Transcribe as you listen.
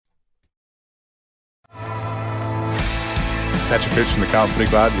Patrick Cooch from the Carlton Footy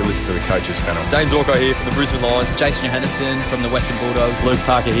Club. You're listening to the Coaches Panel. James Walker here from the Brisbane Lions. Jason Johannesson from the Western Bulldogs. Luke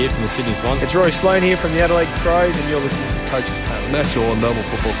Parker here from the Sydney Swans. It's Rory Sloane here from the Adelaide Crows, and you're listening to the Coaches Panel. Max Orr, Melbourne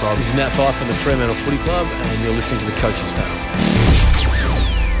Football Club. This is Nat Fyfe from the Fremantle Footy Club, and you're listening to the Coaches Panel.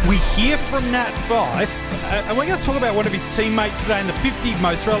 We hear from Nat Fyfe, and we're going to talk about one of his teammates today in the 50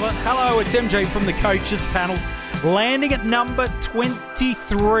 most relevant. Hello, it's MJ from the Coaches Panel. Landing at number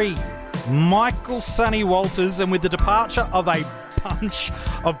 23, Michael Sonny Walters, and with the departure of a bunch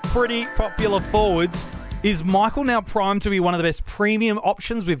of pretty popular forwards, is Michael now primed to be one of the best premium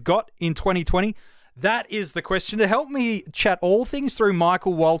options we've got in 2020? That is the question. To help me chat all things through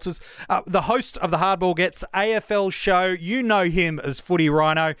Michael Walters, the host of the Hardball Gets AFL show. You know him as Footy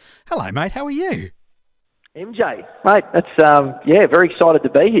Rhino. Hello, mate. How are you? MJ, mate, that's very excited to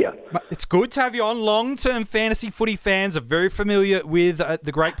be here. It's good to have you on. Long-term fantasy footy fans are very familiar with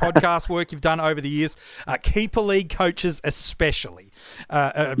the great podcast work you've done over the years. Keeper League coaches especially,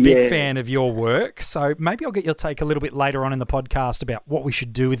 a big fan of your work. So maybe I'll get your take a little bit later on in the podcast about what we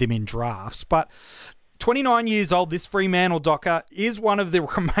should do with him in drafts. But 29 years old, this Fremantle Docker is one of the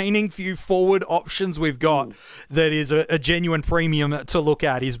remaining few forward options we've got that is a genuine premium to look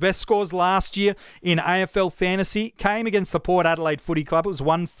at. His best scores last year in AFL Fantasy came against the Port Adelaide Footy Club. It was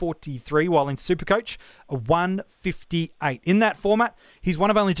 143, while in Supercoach, a 158. In that format, he's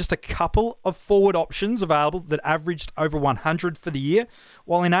one of only just a couple of forward options available that averaged over 100 for the year,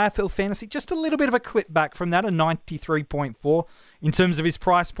 while in AFL Fantasy, just a little bit of a clip back from that, a 93.4. In terms of his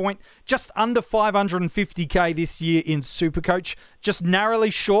price point, just under 550k this year in Supercoach, just narrowly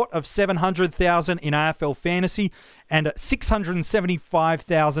short of 700,000 in AFL Fantasy, and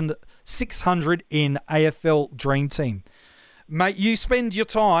 675,600 in AFL Dream Team. Mate, you spend your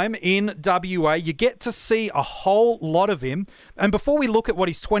time in WA, you get to see a whole lot of him. And before we look at what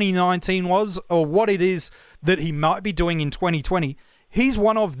his 2019 was, or what it is that he might be doing in 2020, he's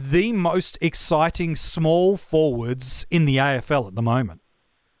one of the most exciting small forwards in the AFL at the moment.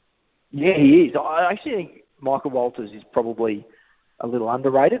 Yeah, he is. I actually think Michael Walters is probably a little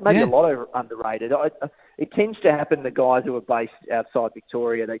underrated, maybe a lot underrated. It tends to happen that guys who are based outside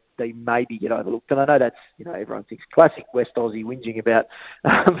Victoria, they maybe get overlooked. And I know that's, everyone thinks classic West Aussie whinging about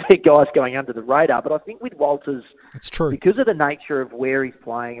their guys going under the radar. But I think with Walters, it's true, because of the nature of where he's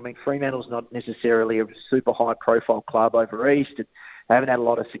playing. I mean, Fremantle's not necessarily a super high-profile club over east. They haven't had a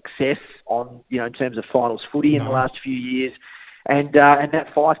lot of success on, in terms of finals footy in the last few years. And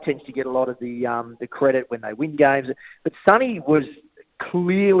that Fyfe tends to get a lot of the credit when they win games. But Sonny was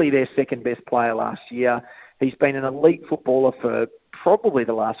clearly their second best player last year. He's been an elite footballer for probably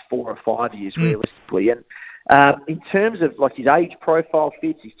the last 4 or 5 years, realistically. And in terms of his age profile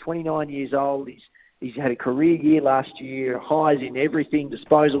fits, he's 29 years old. He's had a career year last year, highs in everything: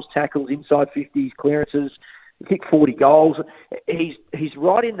 disposals, tackles, inside 50s, clearances. He kicked 40 goals. He's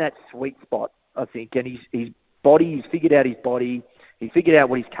right in that sweet spot, I think. And his body, he's figured out his body. He figured out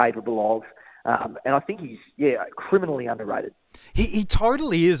what he's capable of. And I think he's, criminally underrated. He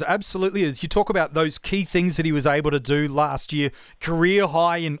totally is, absolutely is. You talk about those key things that he was able to do last year, career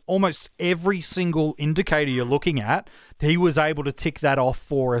high in almost every single indicator you're looking at. He was able to tick that off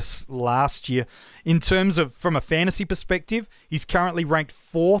for us last year. In terms of, from a fantasy perspective, he's currently ranked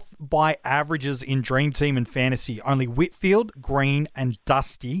 4th by averages in Dream Team and Fantasy. Only Whitfield, Green and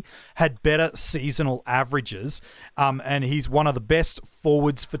Dusty had better seasonal averages. And he's one of the best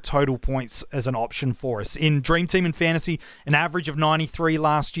forwards for total points as an option for us. In Dream Team and Fantasy, an average of 93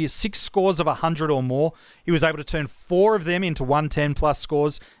 last year, 6 scores of 100 or more. He was able to turn 4 of them into 110 plus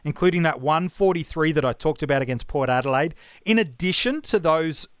scores, including that 143 that I talked about against Port Adelaide. In addition to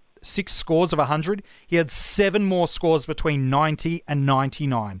those 6 scores of 100, he had 7 more scores between 90 and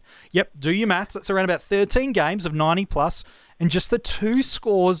 99. Yep, do your math. That's around about 13 games of 90 plus, and just the 2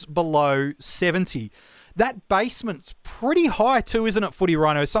 scores below 70. That basement's pretty high too, isn't it, Footy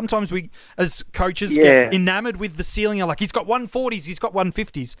Rhino? Sometimes we, as coaches, get enamoured with the ceiling. Like, he's got 140s, he's got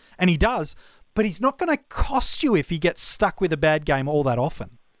 150s, and he does. But he's not going to cost you if he gets stuck with a bad game all that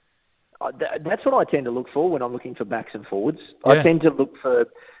often. That's what I tend to look for when I'm looking for backs and forwards. Yeah. I tend to look for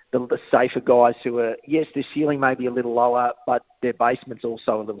the safer guys who are, yes, their ceiling may be a little lower, but their basement's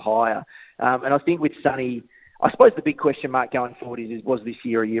also a little higher. And I think with Sonny, I suppose the big question mark going forward is was this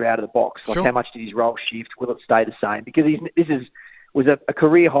year a year out of the box? Like, how much did his role shift? Will it stay the same? Because was a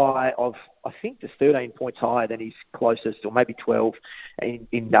career high of, I think, just 13 points higher than his closest, or maybe 12 in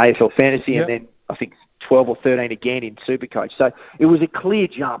AFL Fantasy, and then I think 12 or 13 again in Supercoach. So it was a clear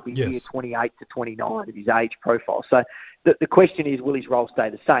jump in year 28 to 29 of his age profile. So the question is, will his role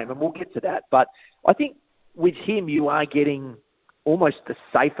stay the same? And we'll get to that. But I think with him, you are getting almost the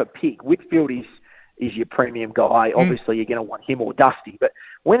safer pick. Whitfield is is your premium guy. Obviously, you're going to want him or Dusty. But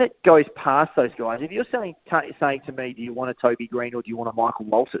when it goes past those guys, if you're saying to me, do you want a Toby Green or do you want a Michael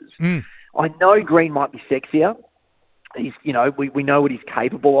Walters? I know Green might be sexier. He's, we know what he's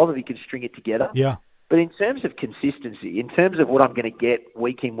capable of if he can string it together. Yeah. But in terms of consistency, in terms of what I'm going to get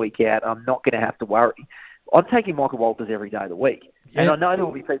week in, week out, I'm not going to have to worry. I'm taking Michael Walters every day of the week. Yeah. And I know there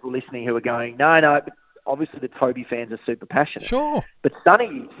will be people listening who are going, no, but obviously the Toby fans are super passionate. Sure. But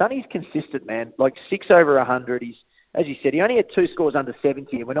Sonny's consistent, man. Like 6 over 100. He's, as you said, he only had 2 scores under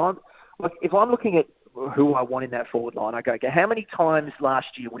 70. And if I'm looking at who I want in that forward line, I go, okay, how many times last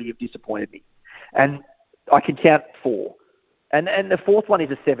year would he have disappointed me? And I can count 4. And the fourth one is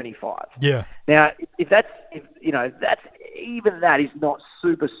a 75. Yeah. Now, that's even that is not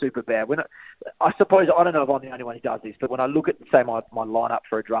super, super bad. I suppose, I don't know if I'm the only one who does this, but when I look at, say, my lineup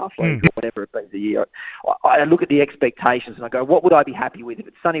for a draft league or whatever it be the year, I look at the expectations and I go, what would I be happy with if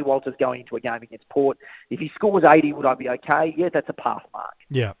it's Sonny Walters going into a game against Port? If he scores 80, would I be okay? Yeah, that's a pass mark.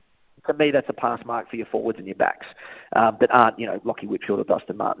 Yeah. To me, that's a pass mark for your forwards and your backs that aren't, Lockie Whitfield or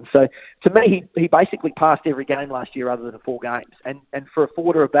Dustin Martin. So, to me, he basically passed every game last year other than 4 games. And for a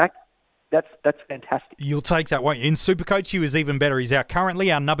forward or a back, that's fantastic. You'll take that, won't you? In Supercoach, he was even better. He's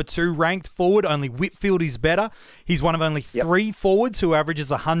currently our number 2 ranked forward. Only Whitfield is better. He's one of only 3 forwards who averages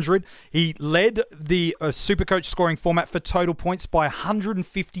 100. He led the Supercoach scoring format for total points by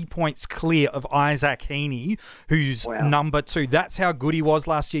 150 points clear of Isaac Heaney, who's number 2. That's how good he was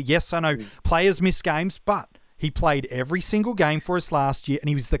last year. Yes, I know players miss games, but he played every single game for us last year, and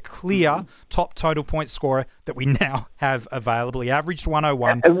he was the clear top total point scorer that we now have available. He averaged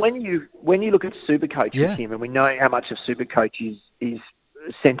 101. And when you look at Supercoach with him, and we know how much of Supercoach is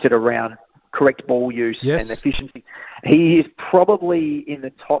centred around correct ball use and efficiency, he is probably in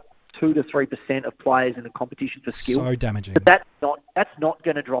the top 2 to 3% of players in the competition for skill. So damaging. But that's not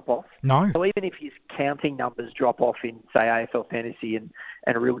going to drop off. No. So even if his counting numbers drop off in, say, AFL Fantasy and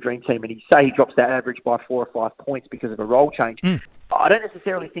a real dream team, and he drops that average by 4 or 5 points because of a role change, I don't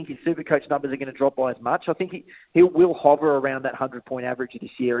necessarily think his Supercoach numbers are going to drop by as much. I think he will hover around that 100-point average this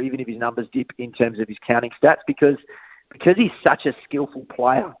year, even if his numbers dip in terms of his counting stats, because he's such a skillful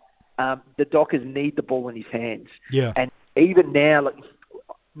player. The Dockers need the ball in his hands. Yeah. And even now,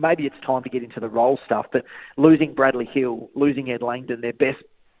 maybe it's time to get into the role stuff, but losing Bradley Hill, losing Ed Langdon, their best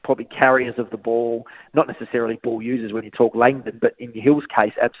probably carriers of the ball, not necessarily ball users when you talk Langdon, but in Hill's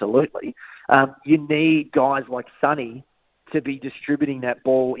case, absolutely. You need guys like Sonny to be distributing that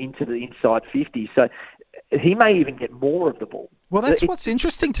ball into the inside 50. So he may even get more of the ball. Well, that's what's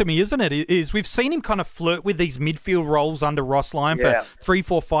interesting to me, isn't it? Is we've seen him kind of flirt with these midfield roles under Ross Lyon for 3,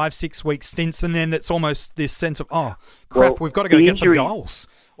 4, 5, 6 week stints, and then it's almost this sense of, oh, crap, we've got to go get some goals.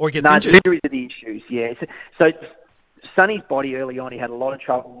 Or he gets injured. Injuries are the issues, yeah. So Sonny's body early on, he had a lot of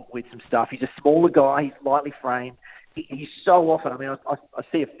trouble with some stuff. He's a smaller guy. He's lightly framed. He's so often, I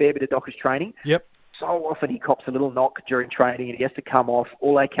see a fair bit of Dockers training. Yep. So often he cops a little knock during training and he has to come off.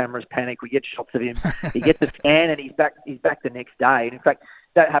 All our cameras panic. We get shots of him. He gets a scan and he's back the next day. And in fact,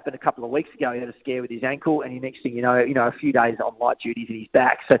 that happened a couple of weeks ago. He had a scare with his ankle, and the next thing you know, a few days on light duties and he's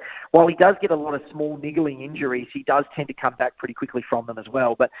back. So while he does get a lot of small niggling injuries, he does tend to come back pretty quickly from them as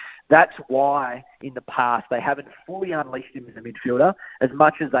well. But that's why in the past they haven't fully unleashed him as a midfielder. As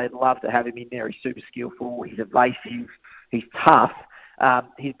much as they'd love to have him in there, he's super skillful, he's evasive, he's tough.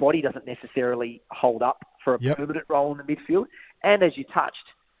 His body doesn't necessarily hold up for a permanent role in the midfield. And as you touched,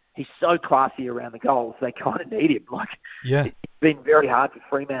 he's so classy around the goals, they kind of need him. It's been very hard for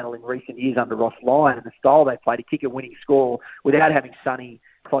Fremantle in recent years under Ross Lyon and the style they play to kick a winning score without having Sonny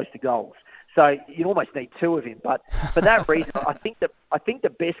close to goals. So you almost need 2 of him. But for that reason, I think the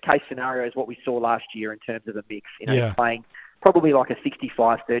best case scenario is what we saw last year in terms of a mix. He's playing probably like a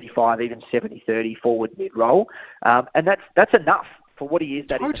 65-35, even 70-30 forward mid role, and that's enough for what he is.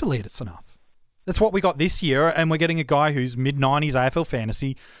 Totally, it's enough. That's what we got this year, and we're getting a guy who's mid-90s AFL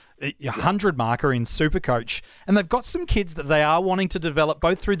fantasy, 100 marker in Supercoach, and they've got some kids that they are wanting to develop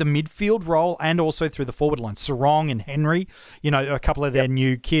both through the midfield role and also through the forward line. Sarong and Henry, a couple of their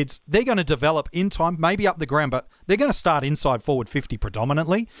new kids, they're going to develop in time, maybe up the ground, but they're going to start inside forward 50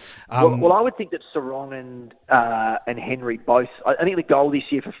 predominantly. Well, I would think that Sarong and Henry both, I think the goal this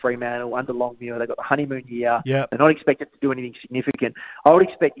year for Fremantle under Longmuir, they've got the honeymoon year. Yep. They're not expected to do anything significant. I would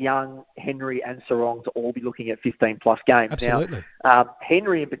expect young Henry and Sarong to all be looking at 15-plus games. Absolutely. Now,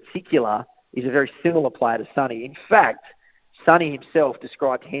 Henry in particular is a very similar player to Sonny. In fact, Sonny himself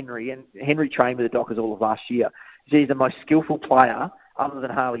described Henry, and Henry trained with the Dockers all of last year. He's the most skillful player other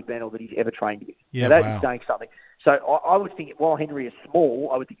than Harley Bennell that he's ever trained with. Yeah, now, that is saying something. So I would think while Henry is small,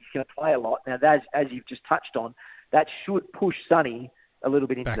 I would think he's going to play a lot. Now, as you've just touched on, that should push Sonny a little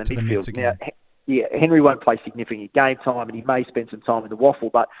bit into Back the to midfield. Now, Henry won't play significant game time, and he may spend some time in the waffle,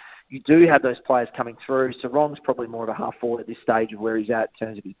 but you do have those players coming through. Sarong's probably more of a half forward at this stage of where he's at in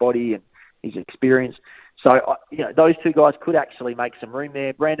terms of his body and his experience. So, those two guys could actually make some room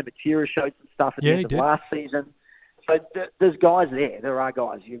there. Brandon Matera showed some stuff at the end of last season. So there's guys there. There are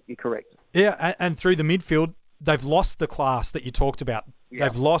guys. You're correct. Yeah, and through the midfield, they've lost the class that you talked about. Yeah.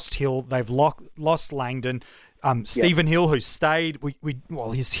 They've lost Hill. They've lost Langdon. Stephen Hill, who stayed,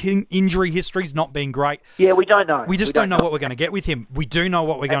 his injury history's not been great. Yeah, we don't know. We just don't know what we're going to get with him. We do know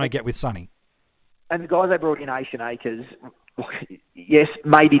what we're going to get with Sonny. And the guys they brought in, Asian Akers, yes,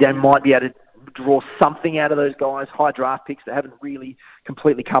 maybe they might be able to draw something out of those guys, high draft picks that haven't really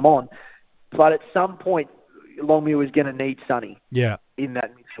completely come on. But at some point, Longmuir is going to need Sonny in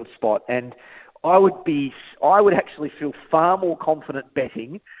that midfield spot. And I would actually feel far more confident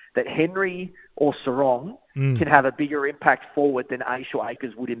betting that Henry or Sarong can have a bigger impact forward than Aish or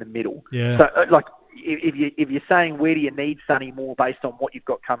Akers would in the middle. Yeah. So, if you're saying where do you need Sonny more based on what you've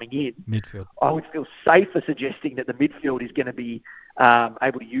got coming in, midfield, I would feel safer suggesting that the midfield is going to be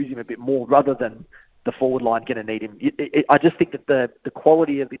able to use him a bit more rather than the forward line going to need him. I just think that the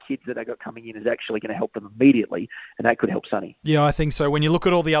quality of the kids that they got coming in is actually going to help them immediately, and that could help Sonny. Yeah, I think so. When you look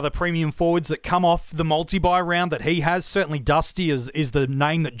at all the other premium forwards that come off the multi-buy round that he has, certainly Dusty is the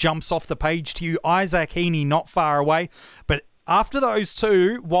name that jumps off the page to you. Isaac Heaney not far away, but after those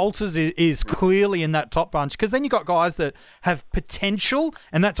two, Walters is clearly in that top bunch, because then you've got guys that have potential,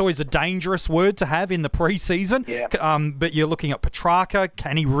 and that's always a dangerous word to have in the preseason. Yeah. But you're looking at Petrarca.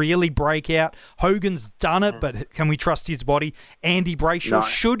 Can he really break out? Hogan's done it, but can we trust his body? Andy Brayshaw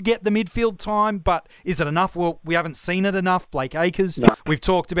should get the midfield time, but is it enough? Well, we haven't seen it enough. Blake Acres. No. We've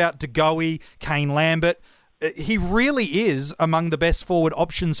talked about De Goey, Kane Lambert. He really is among the best forward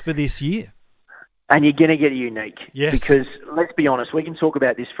options for this year. And you're going to get a unique. Yes. Because, let's be honest, we can talk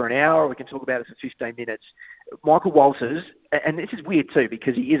about this for an hour or we can talk about it for 15 minutes. Michael Walters, and this is weird too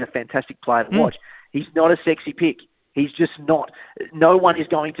because he is a fantastic player to watch, he's not a sexy pick. He's just not. No one is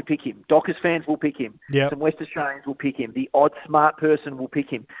going to pick him. Dockers fans will pick him. Yep. Some West Australians will pick him. The odd smart person will pick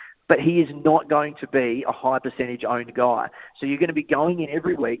him. But he is not going to be a high percentage owned guy. So you're going to be going in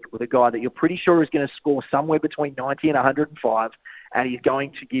every week with a guy that you're pretty sure is going to score somewhere between 90 and 105, and he's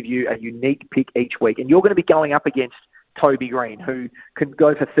going to give you a unique pick each week. And you're going to be going up against Toby Green, who can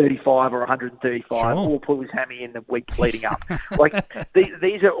go for 35 or 135 or pull his hammy in the weeks leading up.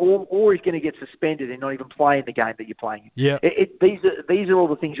 These are all, or he's going to get suspended and not even play in the game that you're playing. Yeah. These are all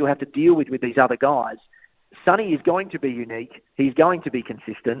the things you'll have to deal with these other guys. Sonny is going to be unique. He's going to be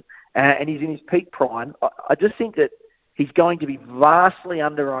consistent, and he's in his peak prime. I just think that he's going to be vastly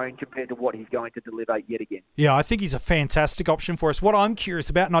under-owned compared to what he's going to deliver yet again. Yeah, I think he's a fantastic option for us. What I'm curious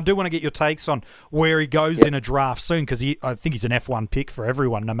about, and I do want to get your takes on where he goes in a draft soon, because I think he's an F1 pick for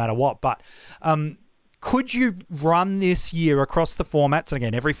everyone, no matter what. But could you run this year across the formats? And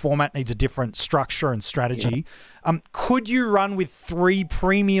again, every format needs a different structure and strategy. Yeah. Could you run with 3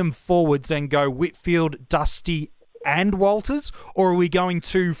 premium forwards and go Whitfield, Dusty, and Walters? Or are we going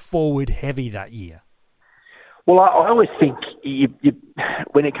too forward heavy that year? Well, I always think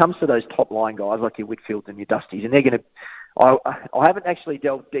when it comes to those top line guys like your Whitfields and your Dusties, and they're going to. I haven't actually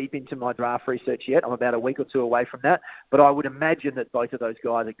delved deep into my draft research yet. I'm about a week or two away from that, but I would imagine that both of those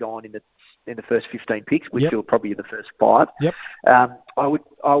guys are gone in the first 15 picks. Whitfield probably in the first 5. Yep. I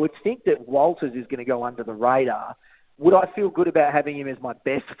would think that Walters is going to go under the radar. Would I feel good about having him as my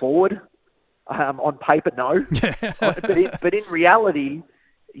best forward? On paper, no. but in reality.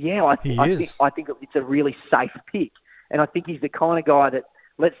 Yeah, I think it's a really safe pick. And I think he's the kind of guy that,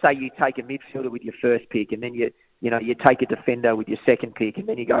 let's say you take a midfielder with your first pick and then you take a defender with your second pick and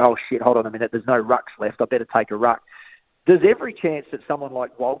then you go, oh shit, hold on a minute, there's no rucks left, I better take a ruck. There's every chance that someone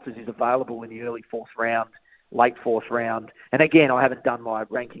like Walters is available in the early 4th round, late 4th round. And again, I haven't done my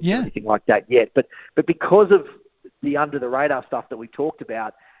rankings or anything like that yet. But because of the under-the-radar stuff that we talked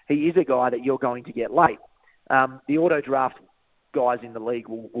about, he is a guy that you're going to get late. The auto-draft guys in the league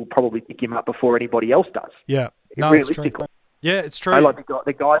will probably pick him up before anybody else does. Yeah, realistically. It's true. Yeah, it's true. Like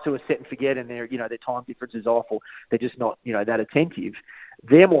the guys who are set and forget, and their time difference is off, or they're just not that attentive.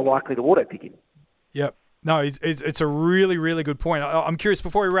 They're more likely to auto pick him. Yep. No, it's a really, really good point. I'm curious,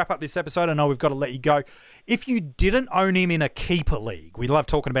 before we wrap up this episode, I know we've got to let you go. If you didn't own him in a keeper league, we love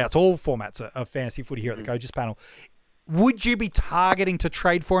talking about all formats of fantasy footy here at the Coaches Panel. Would you be targeting to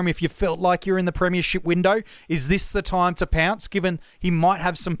trade for him if you felt like you're in the premiership window? Is this the time to pounce, given he might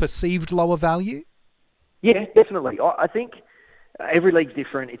have some perceived lower value? Yeah, definitely. I think every league's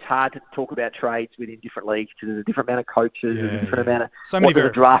different. It's hard to talk about trades within different leagues because there's a different amount of coaches, there's a different amount of what does a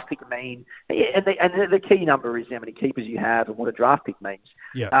draft pick mean. And the key number is how many keepers you have and what a draft pick means.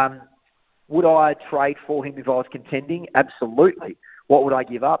 Yeah. Would I trade for him if I was contending? Absolutely. What would I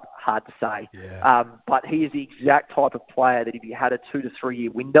give up? Hard to say. Yeah. But he is the exact type of player that if you had a 2 to 3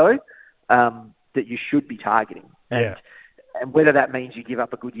 year window, that you should be targeting. Yeah. And whether that means you give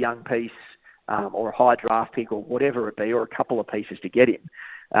up a good young piece or a high draft pick or whatever it be, or a couple of pieces to get him,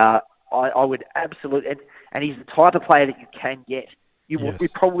 I would absolutely... And he's the type of player that you can get. You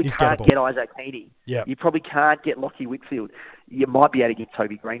probably can't get Isaac Heaney. Yep. You probably can't get Lockie Whitfield. You might be able to get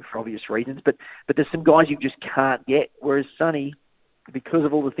Toby Green for obvious reasons, but there's some guys you just can't get. Whereas Sonny, because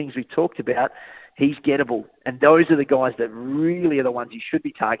of all the things we've talked about, he's gettable. And those are the guys that really are the ones you should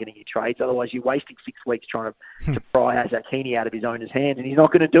be targeting in trades. Otherwise, you're wasting 6 weeks trying to pry Isaac Heaney out of his owner's hands, and he's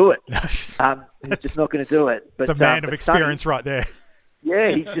not going to do it. He's just not going to do it. But, it's a man of experience right there.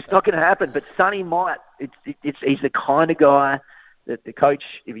 Yeah, he's just not going to happen. But Sonny might. He's the kind of guy that the coach,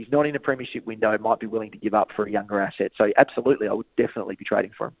 if he's not in a premiership window, might be willing to give up for a younger asset. So absolutely, I would definitely be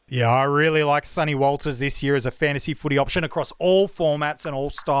trading for him. Yeah, I really like Sonny Walters this year as a fantasy footy option across all formats and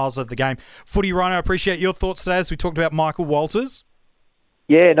all styles of the game. Footy Rhino, I appreciate your thoughts today as we talked about Michael Walters.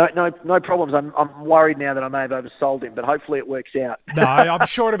 Yeah, no problems. I'm worried now that I may have oversold him, but hopefully it works out. No, I'm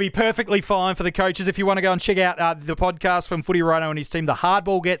sure it'll be perfectly fine for the coaches. If you want to go and check out the podcast from Footy Rhino and his team, the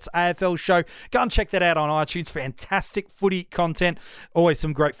Hardball Gets AFL show, go and check that out on iTunes. Fantastic footy content. Always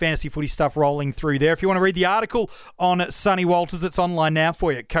some great fantasy footy stuff rolling through there. If you want to read the article on Sonny Walters, it's online now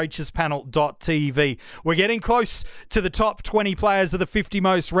for you at coachespanel.tv. We're getting close to the top 20 players of the 50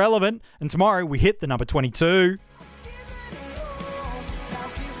 most relevant, and tomorrow we hit the number 22.